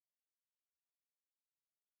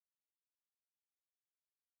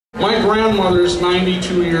My grandmother's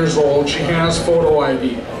 92 years old. She has photo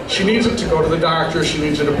ID. She needs it to go to the doctor. She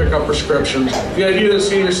needs it to pick up prescriptions. The idea that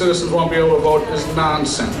senior citizens won't be able to vote is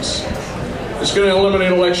nonsense. It's going to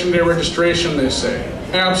eliminate election day registration, they say.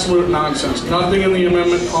 Absolute nonsense. Nothing in the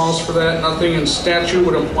amendment calls for that. Nothing in statute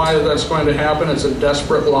would imply that that's going to happen. It's a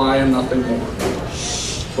desperate lie and nothing more.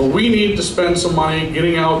 But we need to spend some money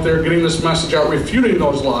getting out there, getting this message out, refuting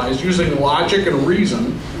those lies, using logic and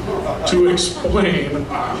reason to explain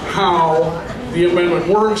how the amendment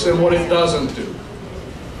works and what it doesn't do.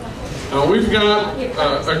 Now, we've got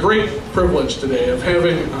a great privilege today of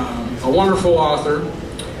having a wonderful author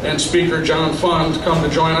and speaker, John Fund, come to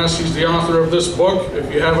join us. He's the author of this book.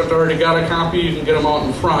 If you haven't already got a copy, you can get them out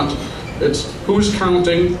in front. It's Who's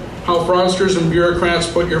Counting? How Fraudsters and Bureaucrats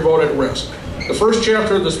Put Your Vote at Risk. The first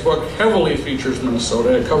chapter of this book heavily features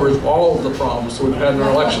Minnesota. It covers all of the problems that we've had in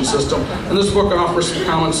our election system. And this book offers some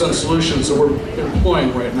common sense solutions that we're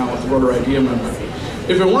employing right now with the Voter ID Amendment.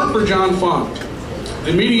 If it weren't for John Fund,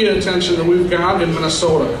 the media attention that we've got in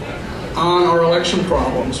Minnesota on our election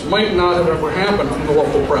problems might not have ever happened from the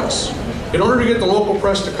local press. In order to get the local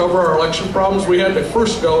press to cover our election problems, we had to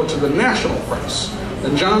first go to the national press.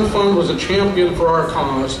 And John Fund was a champion for our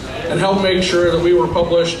cause and helped make sure that we were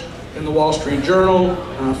published in the Wall Street Journal,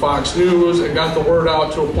 on Fox News, and got the word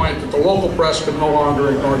out to a point that the local press could no longer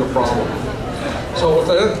ignore the problem. So with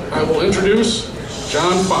that, I will introduce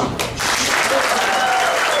John Fund.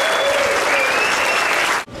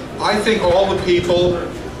 I think all the people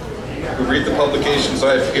who read the publications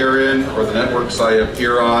I appear in, or the networks I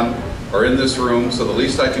appear on, are in this room, so the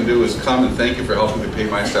least I can do is come and thank you for helping me pay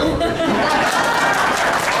my salary.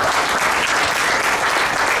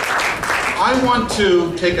 I want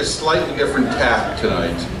to take a slightly different tack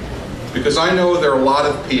tonight, because I know there are a lot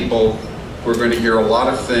of people who are going to hear a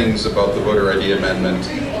lot of things about the Voter ID Amendment,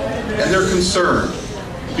 and they're concerned.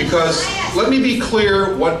 Because, let me be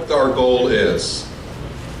clear what our goal is.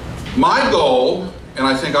 My goal, and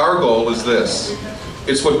I think our goal, is this.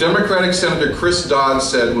 It's what Democratic Senator Chris Dodd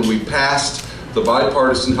said when we passed the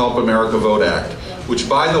Bipartisan Help America Vote Act, which,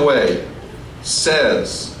 by the way,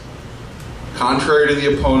 says, contrary to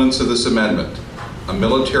the opponents of this amendment, a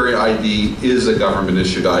military ID is a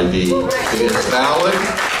government-issued ID. It is valid,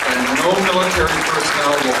 and no military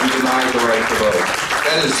personnel will be denied the right to vote.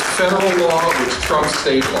 That is federal law, which trumps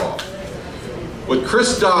state law. What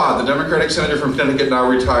Chris Dodd, the Democratic senator from Connecticut, now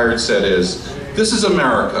retired, said is, this is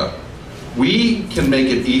America. We can make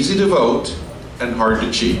it easy to vote and hard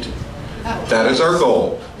to cheat. That is our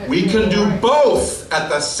goal. We can do both at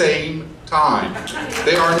the same time.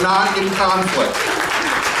 They are not in conflict.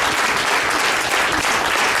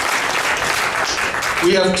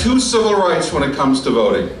 We have two civil rights when it comes to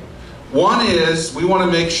voting. One is, we want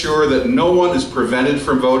to make sure that no one is prevented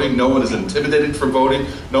from voting, no one is intimidated from voting,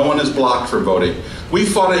 no one is blocked from voting. We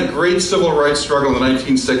fought a great civil rights struggle in the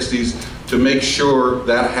 1960s to make sure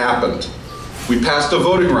that happened. We passed a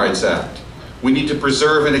Voting Rights Act. We need to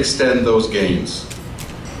preserve and extend those gains.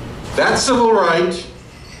 That civil right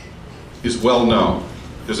is well known.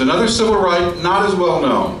 There's another civil right not as well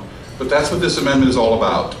known, but that's what this amendment is all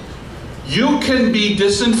about. You can be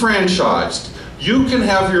disenfranchised. You can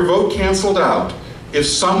have your vote canceled out if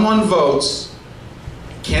someone votes,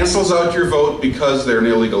 cancels out your vote because they're an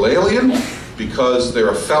illegal alien, because they're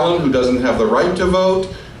a felon who doesn't have the right to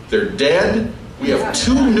vote, they're dead. We have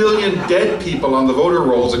 2 million dead people on the voter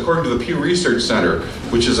rolls according to the Pew Research Center,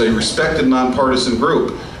 which is a respected nonpartisan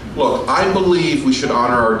group. Look, I believe we should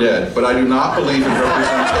honor our dead, but I do not believe in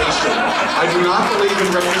representation. I do not believe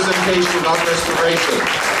in representation without restoration.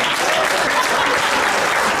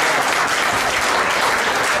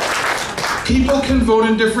 People can vote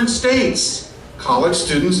in different states. College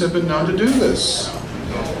students have been known to do this.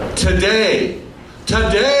 Today,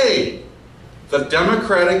 the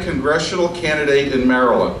Democratic congressional candidate in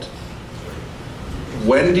Maryland,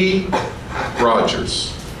 Wendy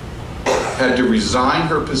Rogers, had to resign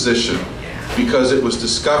her position because it was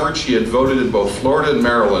discovered she had voted in both Florida and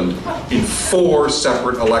Maryland in 4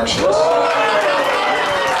 separate elections.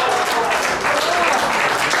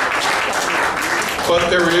 But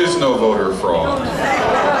there is no voter fraud.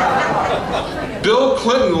 Bill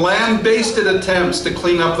Clinton lambasted attempts to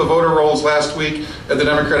clean up the voter rolls last week at the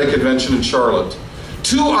Democratic Convention in Charlotte.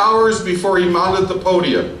 2 hours before he mounted the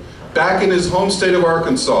podium, back in his home state of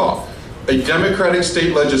Arkansas, a Democratic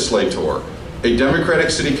state legislator, a Democratic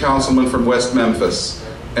city councilman from West Memphis,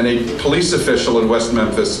 and a police official in West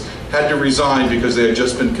Memphis had to resign because they had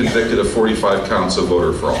just been convicted of 45 counts of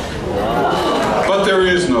voter fraud. But there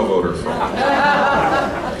is no voter fraud.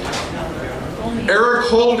 Eric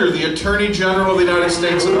Holder, the Attorney General of the United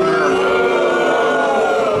States of America,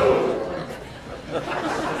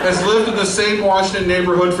 has lived in the same Washington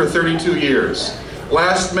neighborhood for 32 years.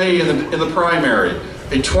 Last May in the primary,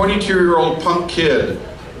 a 22-year-old punk kid,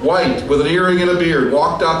 white, with an earring and a beard,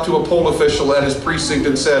 walked up to a poll official at his precinct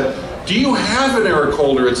and said, "Do you have an Eric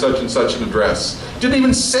Holder at such and such an address?" Didn't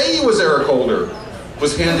even say he was Eric Holder.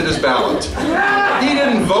 Was handed his ballot. He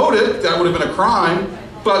didn't vote it, that would have been a crime,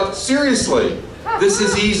 but seriously, this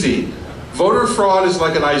is easy. Voter fraud is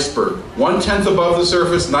like an iceberg. 1/10 above the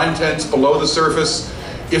surface, 9/10 below the surface.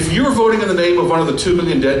 If you're voting in the name of one of the 2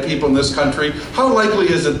 million dead people in this country, how likely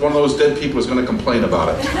is it one of those dead people is going to complain about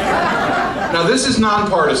it? Now this is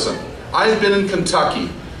nonpartisan. I've been in Kentucky.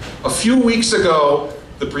 A few weeks ago,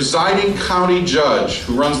 the presiding county judge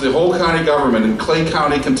who runs the whole county government in Clay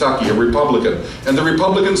County, Kentucky, a Republican, and the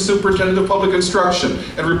Republican superintendent of public instruction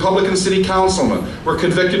and Republican city councilman were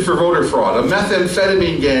convicted for voter fraud. A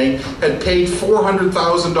methamphetamine gang had paid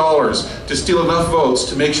 $400,000 to steal enough votes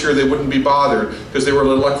to make sure they wouldn't be bothered because they were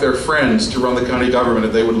going to elect their friends to run the county government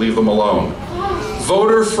and they would leave them alone.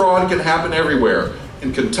 Voter fraud can happen everywhere.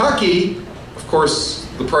 In Kentucky, of course,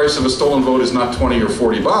 the price of a stolen vote is not 20 or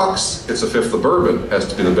 40 bucks, it's a fifth of bourbon. It has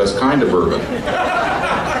to be the best kind of bourbon.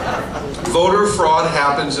 Voter fraud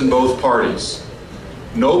happens in both parties.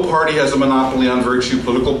 No party has a monopoly on virtue.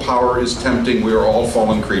 Political power is tempting. We are all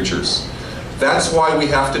fallen creatures. That's why we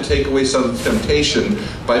have to take away some temptation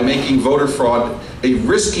by making voter fraud a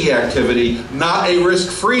risky activity, not a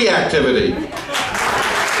risk-free activity.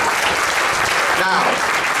 Now,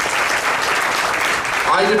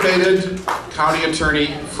 I debated County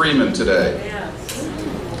Attorney Freeman today.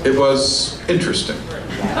 It was interesting.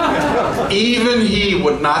 Even he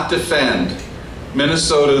would not defend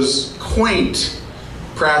Minnesota's quaint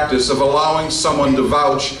practice of allowing someone to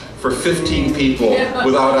vouch for 15 people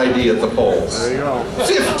without ID at the polls. There you go.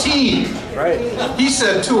 15! Right. He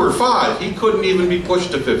said 2 or 5. He couldn't even be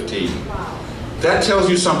pushed to 15. That tells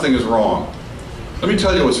you something is wrong. Let me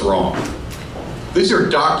tell you what's wrong. These are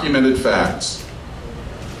documented facts.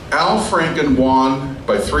 Al Franken won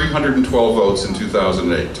by 312 votes in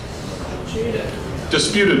 2008.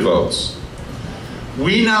 Disputed votes.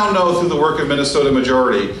 We now know through the work of Minnesota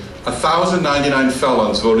Majority, 1,099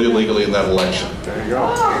 felons voted illegally in that election. There you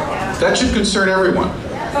go. That should concern everyone.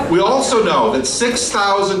 We also know that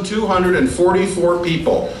 6,244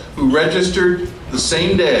 people who registered the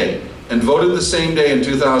same day and voted the same day in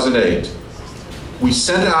 2008, we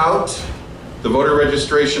sent out the voter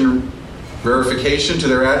registration verification to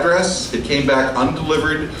their address. It came back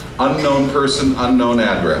undelivered, unknown person, unknown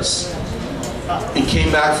address. It came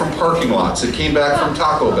back from parking lots. It came back from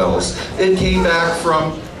Taco Bells. It came back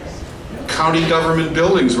from county government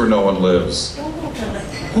buildings where no one lives.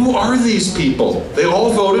 Who are these people? They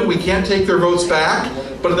all voted. We can't take their votes back.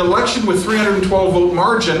 But an election with 312 vote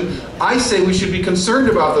margin, I say we should be concerned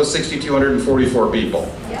about those 6,244 people.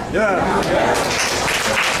 Yeah.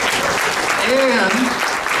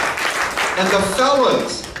 And the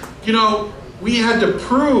felons, you know, we had to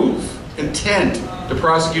prove intent to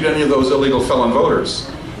prosecute any of those illegal felon voters.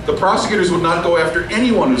 The prosecutors would not go after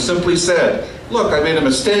anyone who simply said, look, I made a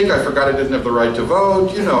mistake, I forgot I didn't have the right to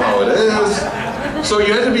vote, you know how it is. So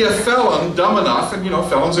you had to be a felon, dumb enough, and you know,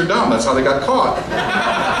 felons are dumb, that's how they got caught.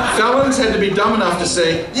 Felons had to be dumb enough to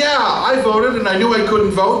say, yeah, I voted and I knew I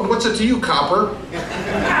couldn't vote, and what's it to you, copper?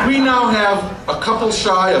 We now have a couple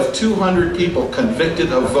shy of 200 people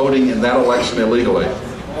convicted of voting in that election illegally.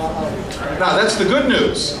 Now, that's the good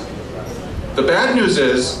news. The bad news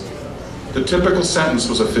is, the typical sentence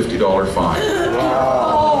was a $50 fine.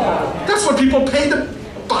 That's what people pay to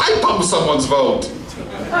buy someone's vote.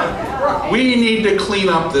 We need to clean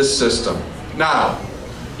up this system. Now,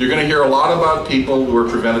 you're going to hear a lot about people who are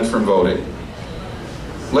prevented from voting.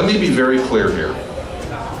 Let me be very clear here.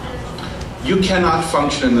 You cannot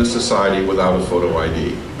function in this society without a photo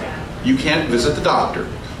ID. You can't visit the doctor.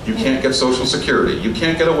 You can't get Social Security. You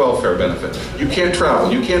can't get a welfare benefit. You can't travel.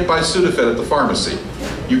 You can't buy Sudafed at the pharmacy.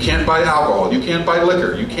 You can't buy alcohol. You can't buy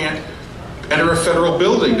liquor. You can't enter a federal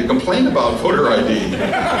building to complain about voter ID.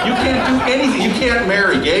 You can't do anything. You can't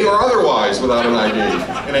marry, gay or otherwise, without an ID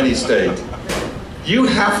in any state. You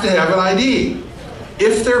have to have an ID.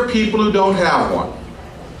 If there are people who don't have one,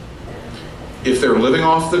 if they're living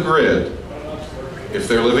off the grid, if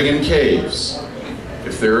they're living in caves,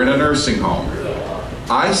 if they're in a nursing home,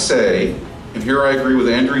 I say, and here I agree with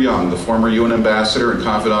Andrew Young, the former UN ambassador and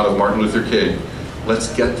confidant of Martin Luther King, let's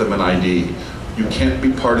get them an ID. You can't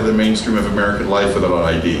be part of the mainstream of American life without an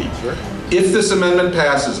ID. Sure. If this amendment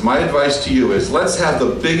passes, my advice to you is let's have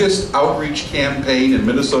the biggest outreach campaign in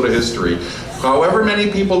Minnesota history. However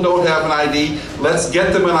many people don't have an ID, let's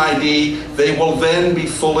get them an ID. They will then be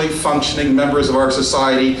fully functioning members of our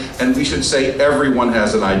society, and we should say everyone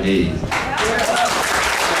has an ID.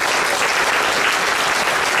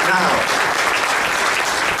 Now,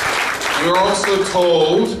 we're also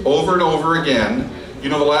told over and over again, you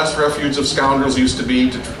know, the last refuge of scoundrels used to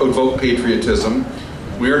be to evoke patriotism.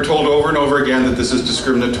 We are told over and over again that this is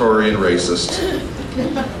discriminatory and racist.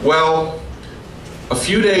 Well, a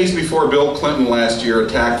few days before Bill Clinton last year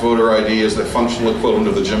attacked voter ID as the functional equivalent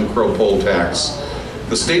of the Jim Crow poll tax,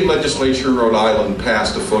 the state legislature in Rhode Island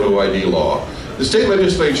passed a photo ID law. The state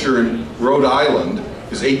legislature in Rhode Island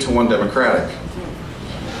is 8-1 Democratic.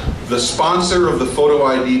 The sponsor of the photo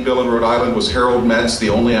ID bill in Rhode Island was Harold Metz, the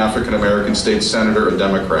only African-American state senator, a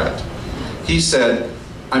Democrat. He said,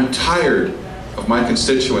 "I'm tired of my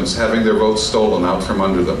constituents having their votes stolen out from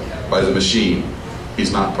under them by the machine."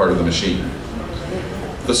 He's not part of the machine.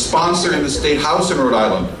 The sponsor in the state house in Rhode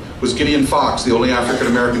Island was Gideon Fox, the only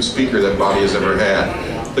African-American speaker that body has ever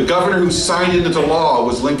had. The governor who signed it into law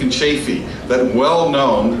was Lincoln Chafee, that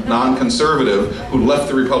well-known non-conservative who left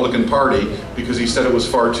the Republican Party because he said it was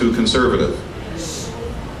far too conservative.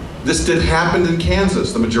 This did happen in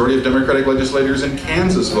Kansas. The majority of Democratic legislators in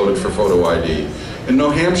Kansas voted for photo ID. In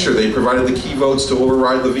New Hampshire, they provided the key votes to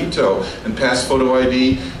override the veto and pass photo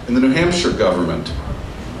ID in the New Hampshire government.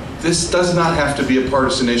 This does not have to be a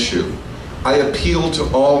partisan issue. I appeal to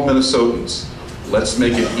all Minnesotans. Let's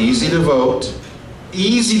make it easy to vote,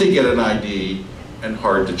 easy to get an ID, and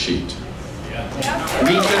hard to cheat.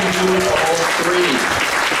 We can do all three.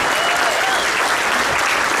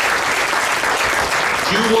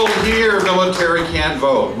 You will hear military can't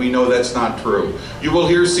vote. We know that's not true. You will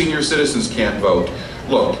hear senior citizens can't vote.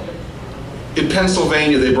 Look, in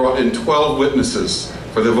Pennsylvania they brought in 12 witnesses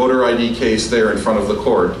for the voter ID case there in front of the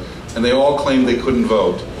court, and they all claimed they couldn't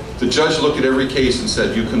vote. The judge looked at every case and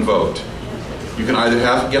said, you can vote. You can either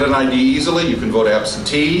get an ID easily, you can vote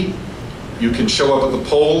absentee, you can show up at the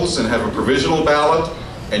polls and have a provisional ballot,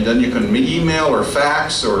 and then you can email or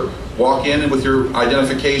fax or walk in with your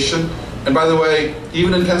identification. And by the way,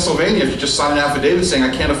 even in Pennsylvania, if you just sign an affidavit saying,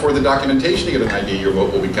 I can't afford the documentation to get an ID, your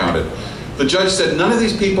vote will be counted. The judge said none of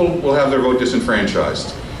these people will have their vote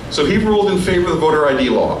disenfranchised. So he ruled in favor of the voter ID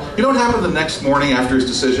law. You know what happened the next morning after his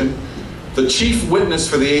decision? The chief witness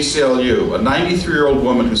for the ACLU, a 93-year-old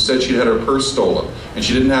woman who said she'd had her purse stolen and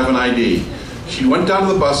she didn't have an ID. She went down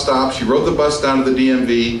to the bus stop, she rode the bus down to the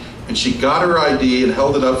DMV, and she got her ID and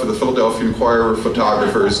held it up for the Philadelphia Inquirer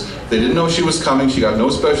photographers. They didn't know she was coming, she got no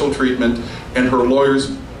special treatment, and her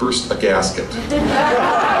lawyers burst a gasket.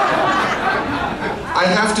 I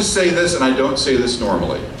have to say this, and I don't say this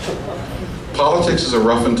normally. Politics is a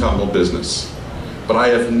rough and tumble business, but I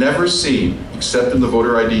have never seen, except in the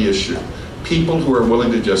voter ID issue, people who are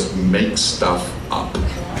willing to just make stuff up.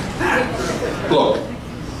 Look,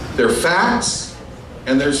 there are facts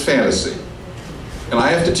and there's fantasy. And I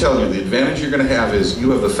have to tell you, the advantage you're going to have is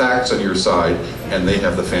you have the facts on your side and they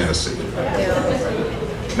have the fantasy.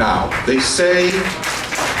 Now, they say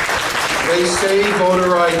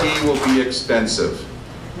voter ID will be expensive.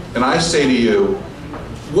 And I say to you,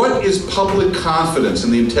 what is public confidence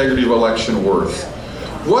in the integrity of election worth?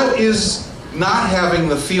 What is not having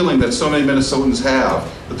the feeling that so many Minnesotans have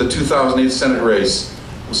that the 2008 Senate race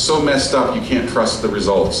was so messed up you can't trust the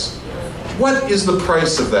results? What is the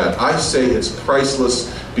price of that? I say it's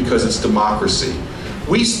priceless because it's democracy.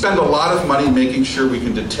 We spend a lot of money making sure we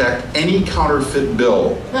can detect any counterfeit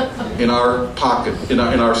bill in our pocket, in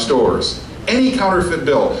our stores. Any counterfeit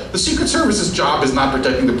bill. The Secret Service's job is not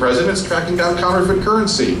protecting the president, it's tracking down counterfeit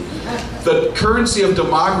currency. The currency of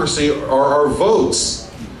democracy are our votes.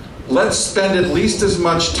 Let's spend at least as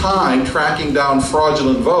much time tracking down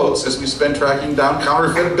fraudulent votes as we spend tracking down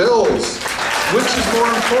counterfeit bills. Which is more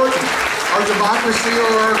important, our democracy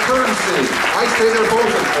or our currency? I say they're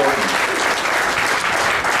both important.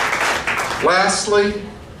 Lastly,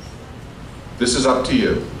 this is up to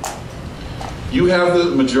you. You have the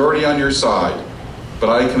majority on your side, but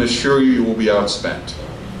I can assure you you will be outspent.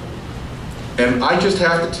 And I just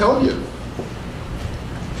have to tell you,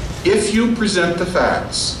 if you present the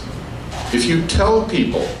facts, if you tell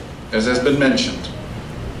people, as has been mentioned,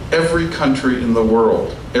 every country in the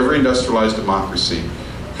world, every industrialized democracy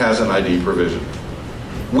has an ID provision.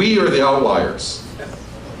 We are the outliers.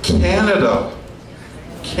 Canada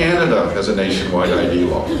has a nationwide ID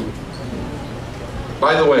law.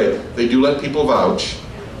 By the way, they do let people vouch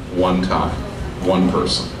one time, one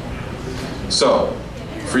person. So,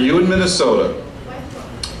 for you in Minnesota,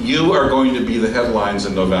 you are going to be the headlines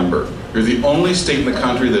in November. You're the only state in the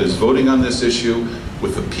country that is voting on this issue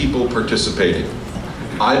with the people participating.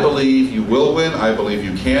 I believe you will win. I believe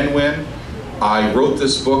you can win. I wrote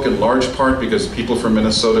this book in large part because people from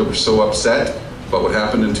Minnesota were so upset about what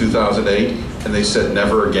happened in 2008, and they said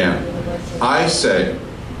never again. I say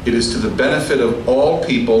it is to the benefit of all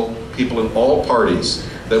people in all parties,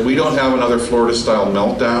 that we don't have another Florida-style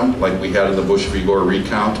meltdown like we had in the Bush v. Gore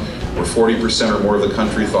recount, where 40% or more of the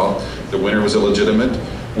country thought the winner was illegitimate.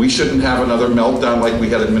 We shouldn't have another meltdown like we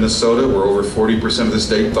had in Minnesota, where over 40% of the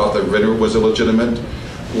state thought the winner was illegitimate.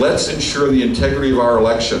 Let's ensure the integrity of our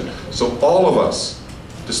election. So all of us,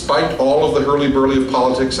 despite all of the hurly-burly of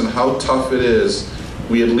politics and how tough it is,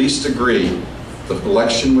 we at least agree the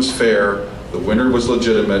election was fair, the winner was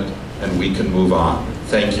legitimate, and we can move on.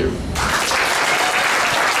 Thank you.